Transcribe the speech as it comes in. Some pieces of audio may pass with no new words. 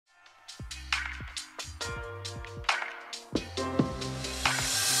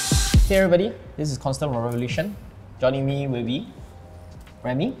Hey everybody, this is Constant from Revolution. Joining me will be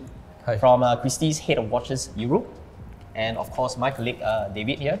Remi. Hi. From Christie's Head of Watches Europe, and of course my colleague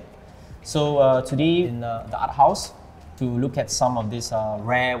David here. So today in the art house to look at some of these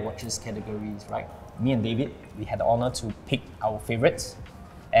rare watches categories, right? Me and David, we had the honor to pick our favorites,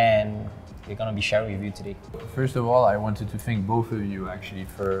 and we're gonna be sharing with you today. First of all, I wanted to thank both of you actually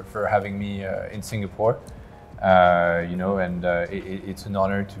for having me in Singapore. It's an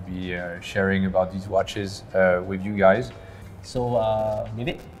honor to be sharing about these watches with you guys. So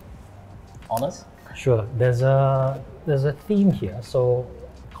David, honors? Sure. There's a theme here. So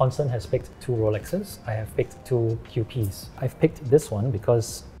Constant has picked 2 Rolexes. I have picked 2 QPs. I've picked this one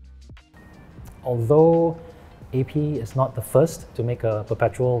because although AP is not the first to make a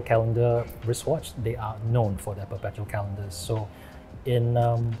perpetual calendar wristwatch, they are known for their perpetual calendars. So in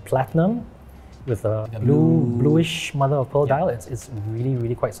platinum with a bluish mother of pearl dial, it's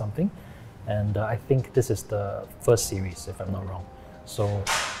really quite something. And I think this is the first series, if I'm not wrong. So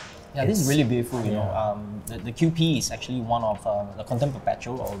yeah, this is really beautiful. You know, the QP is actually one of the Content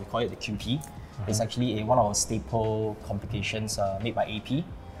Perpetual, or we call it the QP. It's actually one of our staple complications made by AP.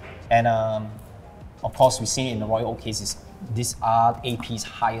 And of course, we see in the Royal Oak cases, these are AP's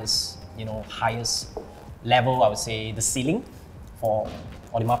highest level. I would say the ceiling for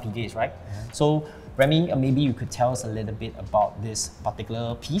Audemars Piguet's, right? So Remi, maybe you could tell us a little bit about this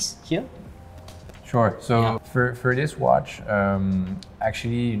particular piece here. Sure. So for this watch,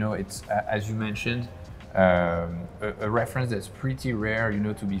 actually, it's as you mentioned, a reference that's pretty rare,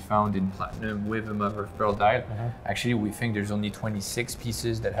 to be found in platinum with a mother of pearl dial. Actually, we think there's only 26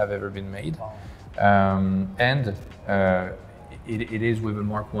 pieces that have ever been made, it is with a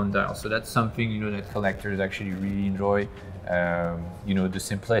Mark I dial. So that's something that collectors actually really enjoy. The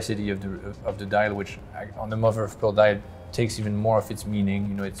simplicity of the dial, which on the mother of pearl dial takes even more of its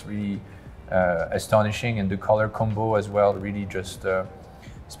meaning. It's really astonishing, and the color combo as well really just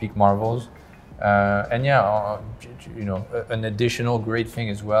speak marvels. An additional great thing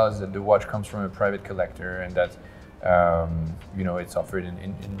as well is that the watch comes from a private collector, and that it's offered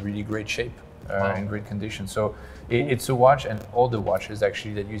in really great shape, in great condition. So it's a watch, and all the watches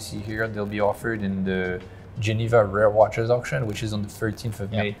actually that you see here, they'll be offered in the Geneva Rare Watches auction, which is on the 13th of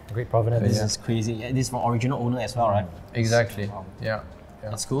May. Great provenance. This is crazy. This is from original owner as well, right? Exactly. Wow. Yeah.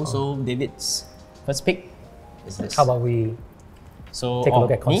 That's cool. So David's first pick is this. How about we take a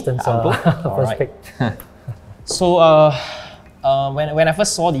look at Constant's first pick? So when I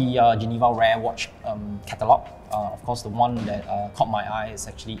first saw the Geneva Rare Watch catalog, of course the one that caught my eye is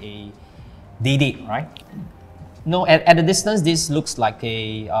actually a day date, right? No, at a distance, this looks like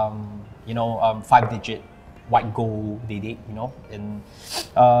a 5-digit white gold day date,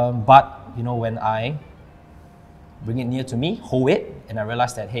 but when I bring it near to me, hold it, and I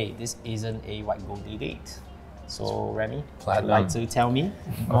realized that hey, this isn't a white gold day date. So Remi, would you like to tell me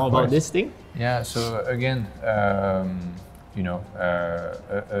more about this thing? Yeah. So again, a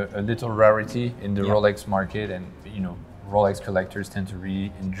little rarity in the Rolex market, and Rolex collectors tend to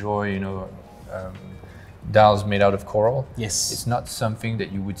really enjoy dials made out of coral. Yes. It's not something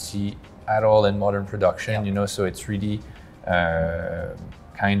that you would see at all in modern production, so it's really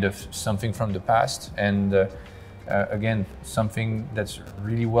kind of something from the past, and again, something that's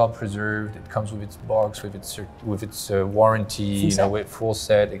really well preserved. It comes with its box, with its warranty, with full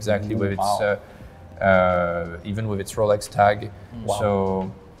set, exactly, with its even with its Rolex tag. Wow.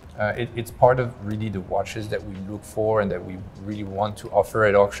 So it's part of really the watches that we look for and that we really want to offer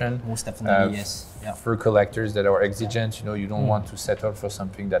at auction. Most definitely, yes. For collectors that are exigent, you don't want to settle for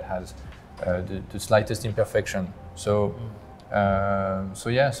something that has the slightest imperfection. So.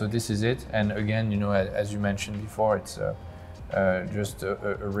 So this is it, and again, as you mentioned before, it's just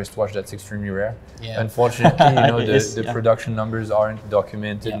a wristwatch that's extremely rare. Yeah. Unfortunately, the production numbers aren't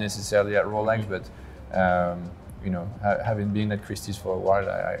documented necessarily at Rolex, but having been at Christie's for a while,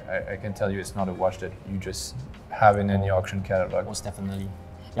 I can tell you it's not a watch that you just have in any auction catalog. Most definitely.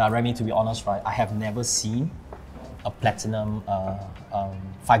 Yeah, Remi, to be honest, right, I have never seen a platinum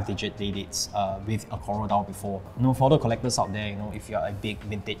 5-digit day dates with a coral dial before. For the collectors out there, if you're a big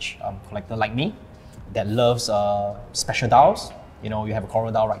vintage collector like me that loves special dials, you have a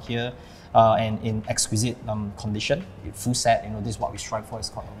coral dial right here, and in exquisite condition, full set. This is what we strive for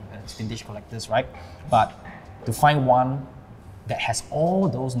as vintage collectors, right? But to find one that has all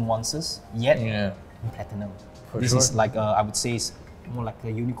those nuances yet in platinum, this is like I would say is more like a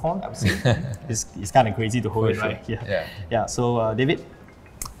unicorn, I would say. It's kind of crazy to hold it, right? Yeah. So David,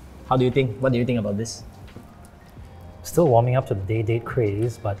 what do you think about this? Still warming up to the day date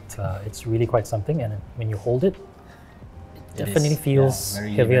craze, but it's really quite something. And when you hold it, definitely feels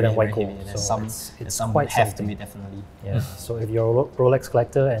very, heavier than very, white very gold. heavy. So There's it's some quite heft to something. it, definitely. Yeah. So if you're a Rolex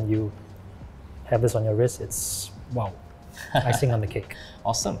collector and you have this on your wrist, it's wow, icing on the cake.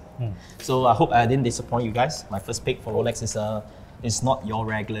 Awesome. So I hope I didn't disappoint you guys. My first pick for Rolex is not your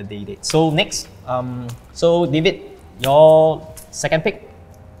regular day date. So next, so David, your second pick.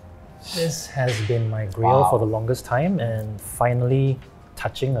 This has been my grail Wow. for the longest time, and finally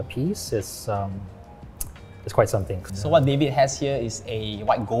touching a piece is quite something. So what David has here is a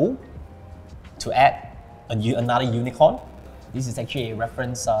white gold to add another unicorn. This is actually a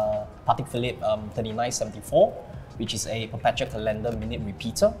reference Patek Philippe 3974, which is a perpetual calendar minute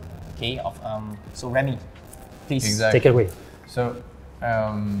repeater. Okay, so Remy, please Take it away. So,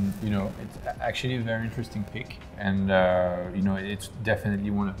 it's actually a very interesting pick, and it's definitely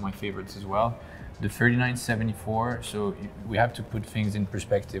one of my favorites as well. The 3974. So we have to put things in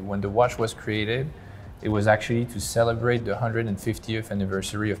perspective. When the watch was created, it was actually to celebrate the 150th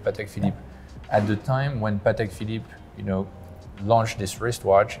anniversary of Patek Philippe. At the time when Patek Philippe, launched this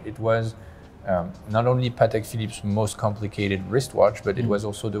wristwatch, it was not only Patek Philippe's most complicated wristwatch, but it was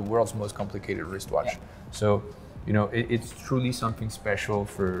also the world's most complicated wristwatch. Yeah. So, it's truly something special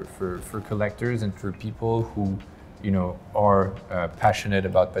for collectors and for people who, are passionate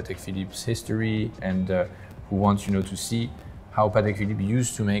about Patek Philippe's history and who want, to see how Patek Philippe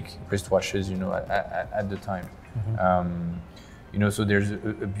used to make wristwatches, at the time. So there's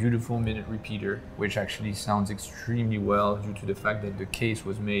a beautiful minute repeater, which actually sounds extremely well due to the fact that the case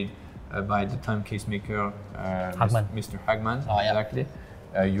was made by the timecase maker, Hagman. Mr. Hagman. Oh, yeah. Exactly.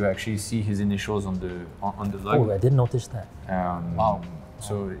 You actually see his initials on the lug. Oh, I didn't notice that. Wow.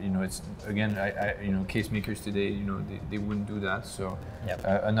 So it's again, case makers today, they wouldn't do that. So Yep.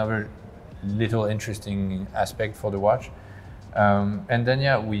 another little interesting aspect for the watch. And then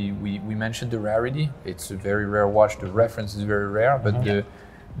we mentioned the rarity. It's a very rare watch. The reference is very rare, but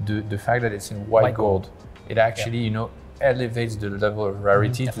the fact that it's in white gold, it actually elevates the level of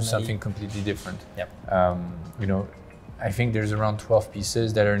rarity to Definitely. something completely different. Yep. I think there's around 12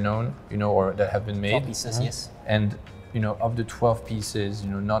 pieces that are known, or that have been made. 12 pieces, yes. And of the 12 pieces,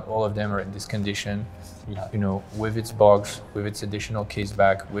 not all of them are in this condition. Yeah. With its box, with its additional case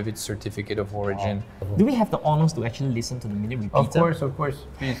back, with its certificate of origin. Do we have the honors to actually listen to the minute repeater? Of course.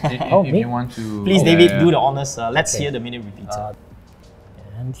 Please, Oh, if me? you want to. Please, Yeah, David, yeah. do the honors. Let's Okay. hear the minute repeater.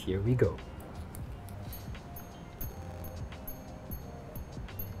 And here we go.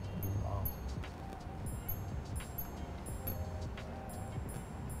 Wow.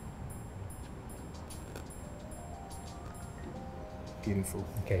 Beautiful.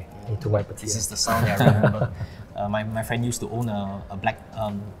 Okay, need to wipe a tear. This is the sound that I remember. My friend used to own a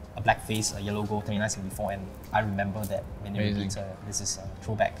black face, a yellow gold 3974, and I remember that minute Amazing. repeater. This is a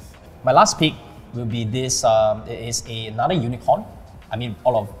throwback. My last pick will be this. It is another unicorn. I mean,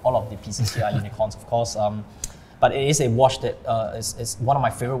 all of the pieces here are unicorns, of course. But it is a watch that is one of my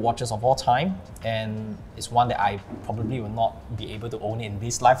favorite watches of all time, and it's one that I probably will not be able to own in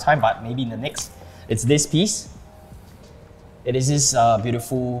this lifetime, but maybe in the next. It's this piece. It is this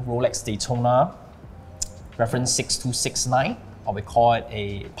beautiful Rolex Daytona, reference 6269, or we call it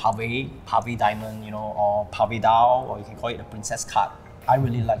a pavé diamond, or pavé d'or, or you can call it a princess cut. I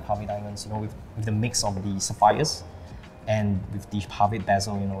really like pavé diamonds, with the mix of the sapphires and with the pavé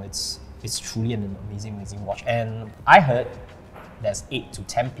bezel, it's truly an amazing watch. And I heard there's 8 to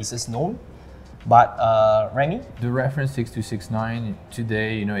 10 pieces known, but Remy? The reference 6269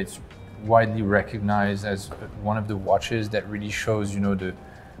 today, it's widely recognized as one of the watches that really shows,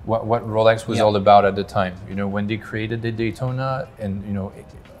 what Rolex was Yeah. all about at the time. When they created the Daytona and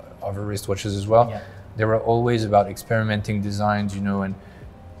other wristwatches as well, Yeah. they were always about experimenting designs, and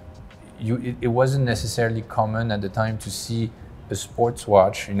it wasn't necessarily common at the time to see a sports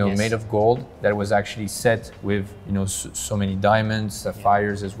watch, Yes. made of gold that was actually set with, so many diamonds,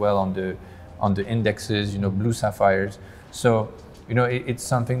 sapphires as well on the indexes, blue sapphires. So, it's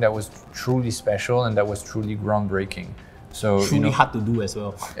something that was truly special and that was truly groundbreaking. So Truly hard to do as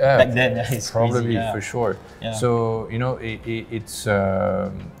well. Yeah, Back then, it's probably crazy, yeah. for sure. Yeah. So it's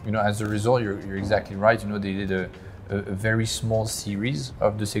as a result, you're exactly right. They did a very small series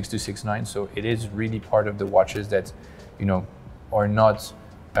of the 6269. So it is really part of the watches that are not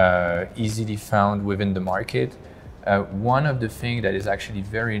easily found within the market. One of the things that is actually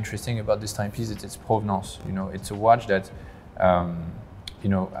very interesting about this timepiece is its provenance. It's a watch that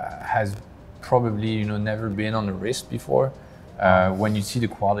has probably never been on a wrist before. When you see the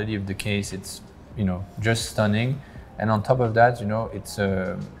quality of the case, it's just stunning. And on top of that, it's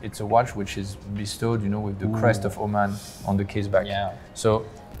a watch which is bestowed with the crest of Oman on the case back. Yeah. So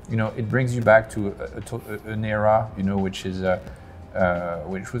you know, it brings you back to an era, you know, which is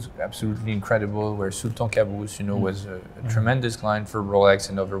which was absolutely incredible, where Sultan Qaboos, you know, was a tremendous client for Rolex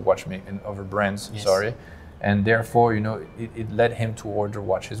and other and other brands. Yes. Sorry, and therefore, you know, it led him to order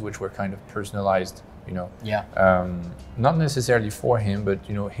watches which were kind of personalized. You know, not necessarily for him, but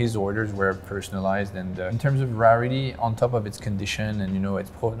you know, his orders were personalized. And in terms of rarity, on top of its condition and you know its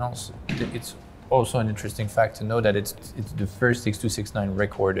provenance, it's also an interesting fact to know that it's the first 6269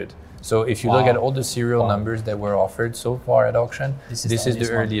 recorded. So if you look at all the serial numbers that were offered so far at auction, this is the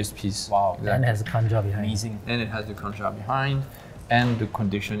earliest piece. Wow. Exactly. And it has a Kanja behind. Amazing. And it has the Kanja behind, and the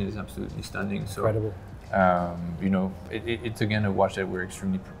condition is absolutely stunning. So, Incredible. you know, it's again a watch that we're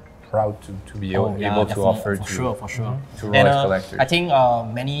extremely proud to be able definitely, to offer for to sure. to Rolex collectors. I think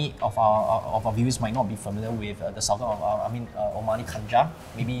many of our viewers might not be familiar with the Sultan of Omani Kanja.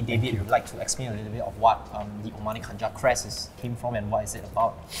 Maybe David would like to explain a little bit of what the Omani Kanja crest came from and what is it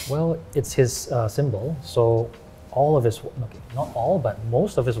about. Well, it's his symbol. So all of his, not all, but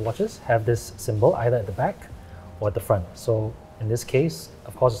most of his watches have this symbol either at the back or at the front. So in this case,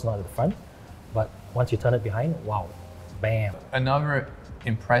 of course, it's not at the front, but once you turn it behind, wow, bam. Another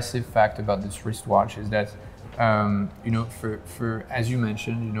impressive fact about this wristwatch is that, you know, for as you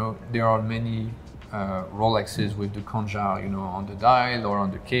mentioned, you know, there are many Rolexes with the Kanja, you know, on the dial or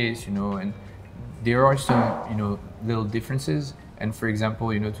on the case, you know, and there are some, you know, little differences. And for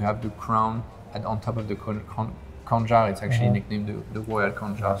example, you know, to have the crown on top of the Kanja, it's actually nicknamed the Royal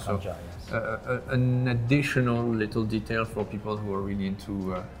Kanja. So an additional little detail for people who are really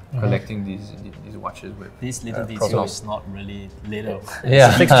into collecting these watches with. This little detail is not really little.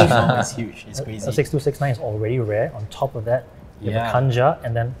 Yeah. It's huge. It's crazy. A 6269 is already rare. On top of that, you have a Kanja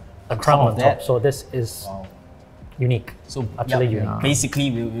and then a crown top on of top. that. So this is unique. So Utterly unique. Basically,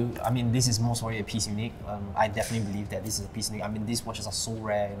 I mean, this is most probably a piece unique. I definitely believe that this is a piece unique. I mean, these watches are so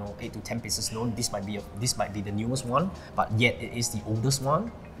rare. You know, 8 to 10 pieces known. This might be the newest one, but yet it is the oldest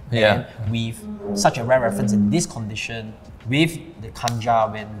one. Yeah. And with such a rare reference in this condition, with the Kanja,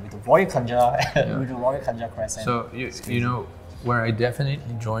 with the Royal Kanja, with the Royal Kanja crest. So you know, where I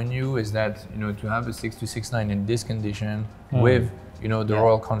definitely join you is that, you know, to have a 6269 in this condition with, you know, the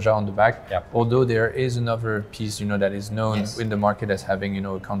Royal Kanja on the back. Although there is another piece, you know, that is known in the market as having, you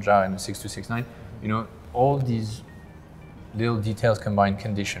know, a Kanja and a 6269. You know, all these little details combined,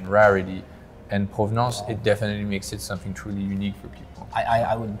 condition, rarity, and provenance, it definitely makes it something truly unique for people.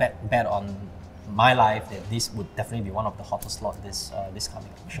 I would bet on my life that this would definitely be one of the hottest lot this coming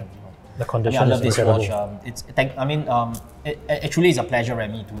auction. You know. The condition I love is this incredible. watch. It truly is a pleasure,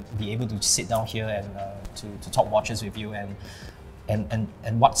 Remi, to be able to sit down here and to talk watches with you.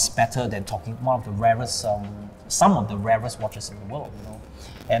 And what's better than talking one of the rarest, some of the rarest watches in the world. You know,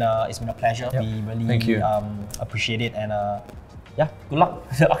 and it's been a pleasure. We really appreciate it. And yeah, good luck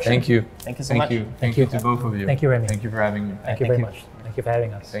with the auction. Thank you. Thank you so much. Thank you to both of you. Thank you, Remi. Thank you for having me. Thank you very much. Thank you for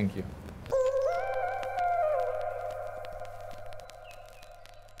having us. Thank you.